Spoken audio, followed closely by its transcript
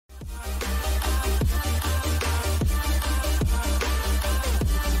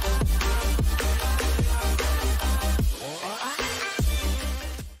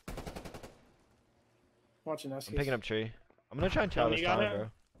Watching us. I'm picking up tree. I'm gonna try and chow this time, bro.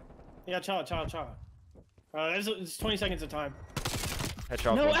 Yeah, chow. It's 20 seconds of time.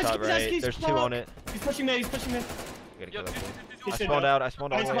 Headshot, one shot right. There's 2 on it. He's pushing mid. I spawned out. I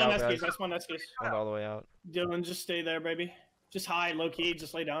spawned all the way out, guys. I spawned SKs. Spawned all the way out. Dylan, just stay there, baby. Just hide, low key.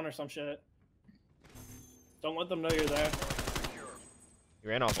 Just lay down or some shit. Don't let them know you're there. He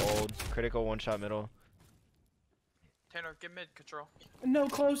ran off old. Critical, 1 shot middle. Tanner, get mid control. No,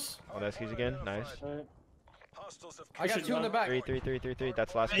 close. On SKs again. Nice. I got 2 in the back. 3.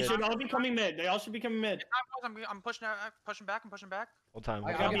 That's last hit. They should all be coming mid. They all should be coming mid. I'm pushing back. I'm pushing back. Hold time.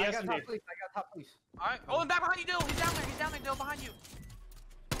 I got top police. Alright. Oh, and back behind you, Dill. He's down there, Dill, behind you.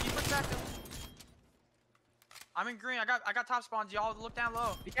 Keep pushing back, Dill. I'm in green. I got top spawns. Y'all look down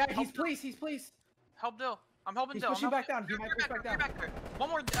low. Yeah, he's police. Help Dill. I'm helping He's Dill. pushing back down. He might push back down. One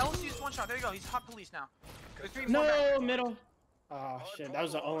more. LC's 1 shot. There you go. He's hot police now. No, middle. Oh shit, that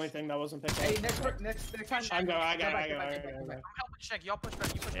was the only thing that wasn't picked up. Hey, next time. I got it. I'm helping Shank. Y'all push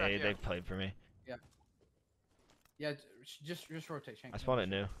back. You push back. Hey, they played for me. Yeah, just rotate, Shank. I spawned it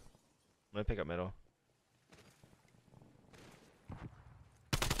new. I'm gonna pick up middle.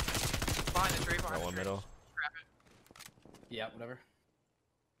 Behind the tree. Got 1 middle. Scrap it. Yeah, whatever.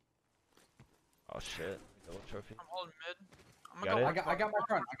 Oh shit. Double trophy. I'm holding mid. I'm Got gonna it? I got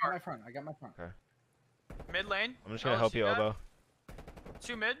my front. Okay. Mid lane. I'm just gonna help you, elbow.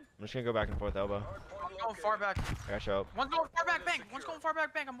 2 mid. I'm just gonna go back and forth, elbow. I'm going far back. I got you up. One's going far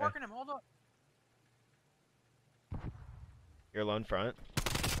back bank. I'm working him. Hold up. You're alone front.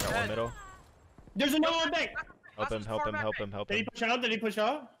 Got 1 middle. There's another one bank. Help him. Did he push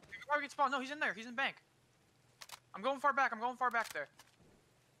out? Target spawn. No, he's in there. He's in bank. I'm going far back there.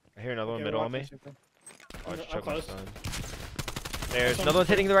 I hear another one middle on me. Oh, I just choked my close. stun. Stairs. Another one's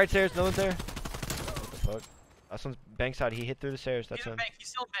hitting the right stairs. Another one's there. What the fuck? Last one's bank side. He hit through the stairs. That's him. He's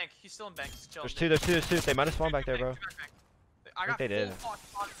still in bank. He's chilling. There's two. They might have spawned back there, bro. I got they did. full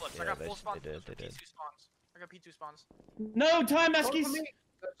spawn flips. Yeah, I got full spawn they did. flips. P2 spawns. I got P2 spawns. No time, Eskies.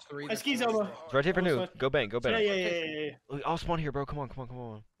 That's 3. Eskies elbow. Rotate for new. Go bank. Yeah. Look, I'll spawn here, bro. Come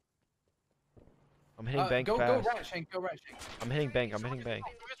on. I'm hitting bank go fast. right, Shank. I'm hitting bank.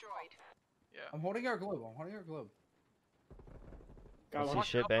 Yeah. I'm holding our globe. Got See one.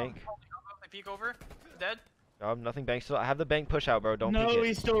 shit bank. They peek over. Dead. Nothing bank still. I have the bank push out, bro. Don't peek No, it.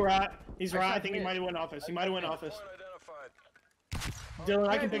 he's still rat. He's rat. I think he might have went office. Dylan,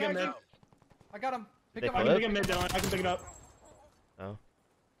 I can pick him mid. I got him. I can pick him mid, Dylan. I can pick it up. No.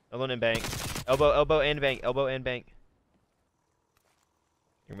 Alone in bank. Elbow and bank.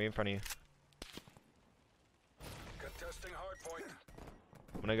 You're me in front of you. Contesting hardpoint.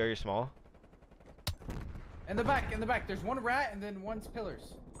 I'm gonna go your small. In the back. There's 1 rat and then 1's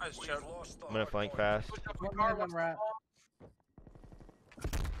pillars. I just choked. I'm gonna flank fast. One rat.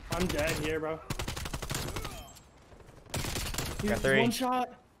 I'm dead here, bro. Got 3.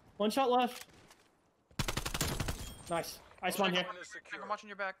 One shot left. Nice. I spawned here. I'm watching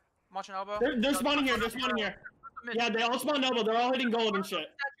your back. I'm watching elbow. They're spawning here. Yeah, they all spawned elbow. They're all hitting gold and shit.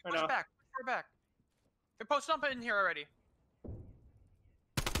 Push back. They're posted up in here already.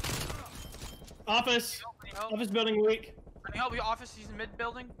 Office building weak. Can you help your office? He's in mid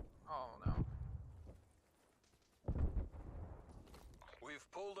building. Oh no. We've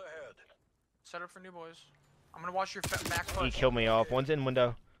pulled ahead. Set up for new boys. I'm gonna watch your back push. He killed me off. One's in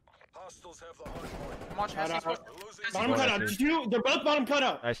window. Hostiles have the hardpoint. I'm watching SC's push. Bottom cutout. They're both bottom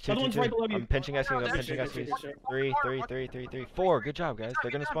cutout. Nice. Other one's right below you. I'm pinching SCs. 3. 4. Good job, guys.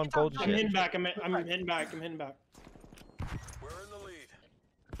 They're gonna spawn gold and I'm shit. hitting back. I'm hitting back. We're in the lead.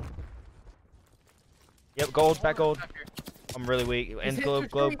 Yep, gold. Back gold. I'm really weak. Ends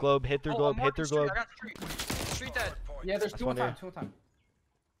globe. Hit through globe. I got street dead. Yeah, there's 2 on time.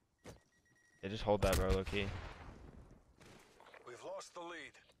 Yeah, just hold that, bro. Low key. We've lost the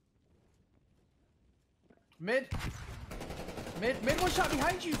lead. Mid 1 shot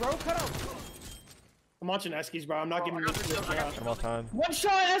behind you, bro. Cut out. I'm watching Eskies, bro. I'm not giving you shit. I'm off time. 1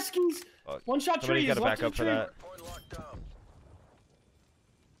 shot Eskies. Fuck. 1 shot Somebody trees. gotta back up for that. Point locked down.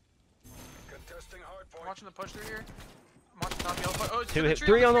 Contesting hardpoint. I'm watching the push through here. I'm watching top yellow. Oh, 2 hit.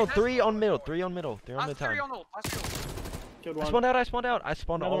 3 on middle. 3 on middle. They're on mid Last time. 3 on ult. Killed I one. spawned out. I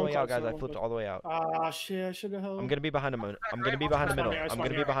spawned all the way out, guys. I flipped all the way out. Ah, shit. I should have held. I'm gonna be behind him. I'm gonna be behind the middle. I'm gonna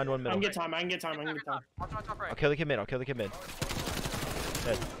be behind 1 I middle. can get time. I can get time. Watch my top right. I'll kill the kid mid.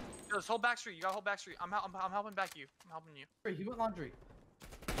 Dead. Just hold back street. You gotta hold back street. I'm helping back you. I'm helping you. He went laundry.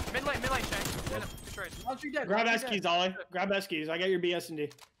 Mid lane, Shank. Good trade. Laundry dead. Grab Eskies, Ollie. Grab Eskies. I got your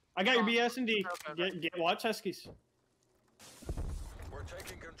BS&D. Okay. Watch Eskies. We're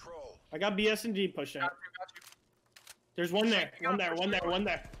taking control. I got BS&D pushing. Got you. There's one there. One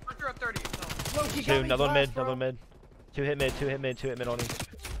there. Push through at 30. No. Loki got Two, me another one glass, mid, bro. another one mid. Two hit mid, two hit mid, two hit mid on him.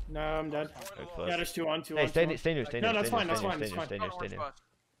 No, I'm dead. Very Hey, close. Yeah, there's 2 on, 2 Hey, on. stay 2 on. near, stay No, near, that's stay fine, near, that's stay fine, near, that's stay near, fine. stay near, Orange stay near. bus.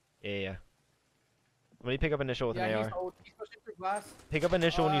 Yeah, yeah. Let me pick up initial with an Yeah, AR. he's pushing through glass. Pick up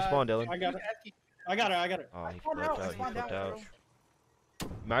initial when you spawn, Dylan. I got it. I got it, I got it. Oh, he Spawn flipped out, out, he spawn flipped down, out. bro.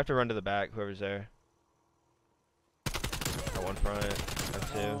 Might have to run to the back, whoever's there. Got one front,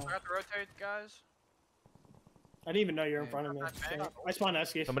 got two. I got the rotate, guys. I didn't even know you were in front of me. I spawned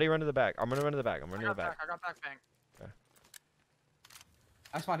Eskies. Somebody run to the back. I'm gonna run to the back. I'm running to the back. I got back bang.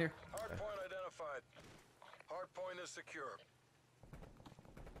 I spawn here. Hardpoint identified. Hardpoint is secure.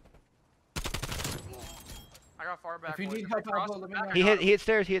 I got far back. If you boys. need help, Cross Elbow, the let me back, know. I He got hit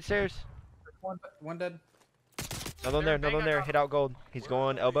stairs, he hit stairs. One dead. Another one there, another one there. Hit out gold. He's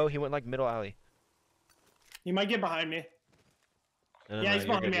going elbow. He went like middle alley. He might get behind me. No, Yeah, he's you're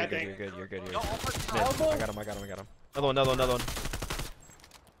behind good, me, I you're good, think. you're good, you're good, him. you're No, good. I'll put Mid. Elbow. I got him, I got him, I got him. Another one, another one, another one.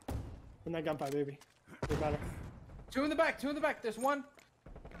 From that gunfire, baby. Way better. Two in the back. There's one.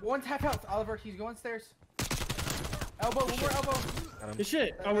 One's half health. Oliver, he's going stairs. Elbow, one more elbow. Got him. Good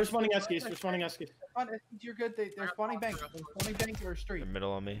shit. Oh, we're spawning Eskies. We're spawning Eskies. Spawn, you're good. They're spawning bank. They're spawning bank or street. They're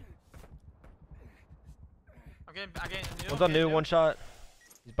middle on me. I'm getting new. One's on new, one shot.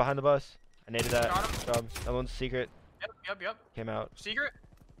 He's behind the bus. I naded that. Got him. Good job. That one's secret. Yep. Came out. Secret.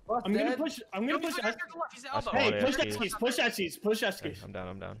 Bus I'm gonna dead. push. I'm No, gonna push. he's the I elbow. spawned Hey, it. push Eskies. Eskies. Push Eskies. Push Okay, Eskies. I'm down,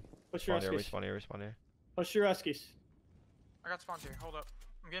 I'm down. Push your Respawn here, Eskies. respawn here, respawn here. Push your Eskies. I got spawns here. Hold up.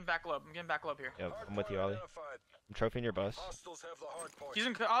 I'm getting back low. here. Yep, I'm with you, Hardpoint Ollie. identified. I'm trophying your bus. Hostiles have the hardpoint. He's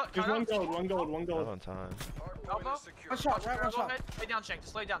in. There's one gold. One gold. One Not gold. on time. Hardpoint Elbow? is secure. One shot, right? One shot. Lay down, Shank.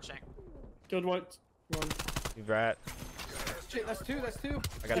 Just lay down, Shank. Killed one. One. You rat. Shit, that's two. I got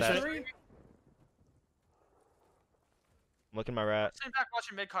Push that. it. Three. I'm looking my rat. Sitting back,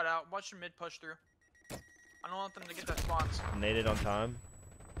 watching mid cut out. Watching mid push through. I don't want them to get that spawns. I'm naded on time.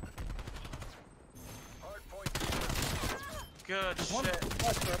 Hardpoint. Good One.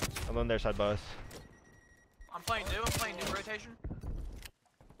 shit. I'm on their side bus. I'm playing new rotation.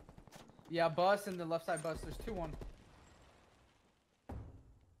 Yeah, bus and the left side bus. There's 2-1. I'm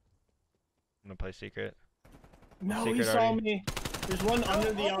gonna play secret. No, Secret he saw already. me. There's one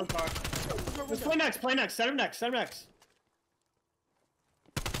under the yellow car. Let's play next. Play next. Set him next. Set him next.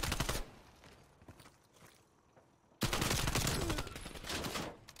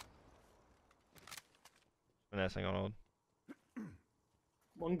 Finessing on old.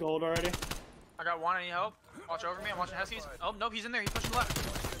 One gold already. I got one. Any help? Watch over me. I'm watching Huskies. Oh nope, he's in there. He's pushing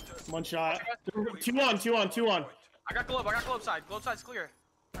left. One shot. 2-1. 2-1. 2-1. I got globe. Side. Globe side's clear.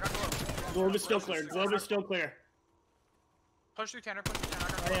 I got globe. Globe is still clear. Globe is still clear. Push through Tanner.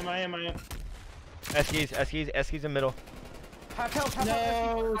 I got I am. Eskies in middle. Half health. Half No,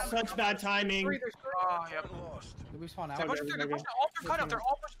 health. such bad timing. There's three. Oh, yep. Lost. Did we spawn out? They're pushing through. They're pushing all through cutout. They're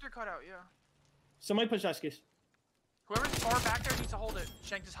all pushing through cutout. Yeah. Somebody push Eskies. Whoever's far back there needs to hold it.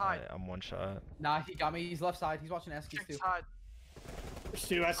 Shank just hide. I'm one shot. Nah, he got me. He's left side. He's watching Eskies Shank too. just hide. There's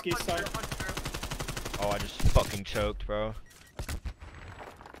 2 Eskies. Sorry. Punch through. Oh, I just fucking choked, bro.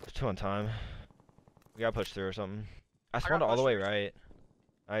 It's 2 on time. We gotta push through or something. I spawned got all the way pushed. right.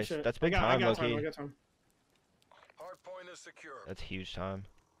 Nice. Shit. That's big I time, got Loki. I got time. Hardpoint is secure. That's huge time.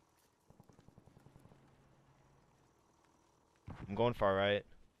 I'm going far right.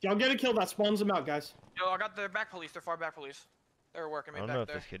 Y'all get a kill that spawns them out, guys. Yo, I got their back police. They're far back police. They're working I me don't back know if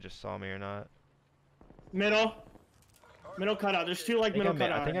there. this kid just saw me or not. Middle. Middle cutout. There's 2 like middle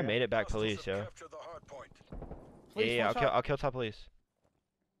cutout. I think I here. made it back Hostiles police, have yo. captured the hardpoint. Please, Yeah, one shot. I'll kill top police.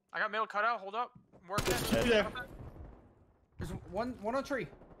 I got middle cutout. Hold up. I'm working. Two there. There's one on tree.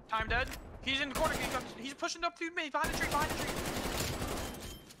 Time dead. He's in the corner. He's pushing up through me. Behind the tree.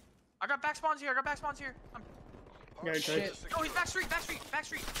 I got back spawns here. I'm... Yeah, Shit. okay. Oh, he's back street.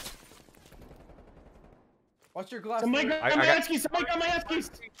 Watch your glass. Somebody door. got I my got- Eskies. Somebody got my Eskies.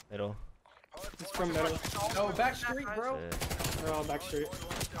 Middle. It's from middle. No, back street, bro. That's it. They're all back street.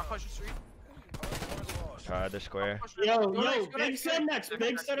 I'll push the street. Tried the square. Yo, big set next.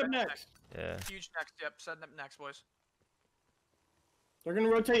 Big setup next. Yeah. Huge next. Yep, setting up next, boys. They're gonna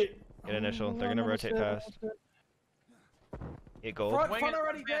rotate. Get initial. They're gonna rotate fast. Get gold. Front Wing it.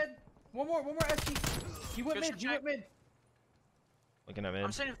 already dead. One more Eskies. He went Good mid. shit. Looking at I'm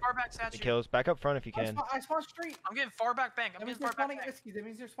mid. sitting far back The statue. kills. Back up front if you can. I spawned street. I'm getting far back bank. That means they're spawning Eskies. That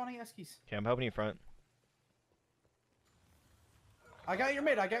means they're spawning Eskies. Okay, I'm helping you front. I got your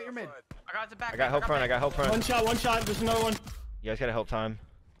mid. I got the back. I got help front. I got help front. One shot. There's another one. You guys gotta help time.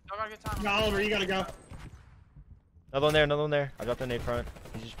 I got a good time. No, Oliver, you gotta go. Another one there. I dropped the nade front.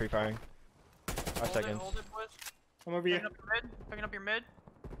 He's just pre-firing. 5 seconds. Hold it, boys. I'm over here. Picking up your mid.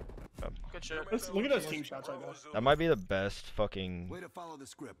 Good shit. Look at those team shots I got. That might be the best fucking Way to follow the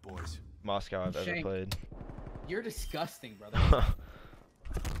script, boys. Moscow I've ever Shank. played. You're disgusting, brother.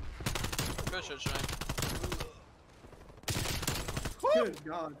 Good shit, Shane. Good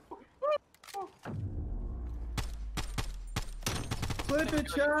God. Clip it,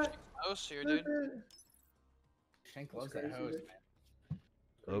 chat. House here, Clip dude. it. Shank loves That's that crazy, hose, dude. man.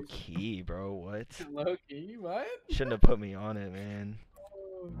 Low key, bro. What? Loki, what? Shouldn't have put me on it, man.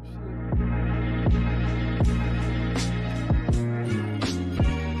 Oh, shit.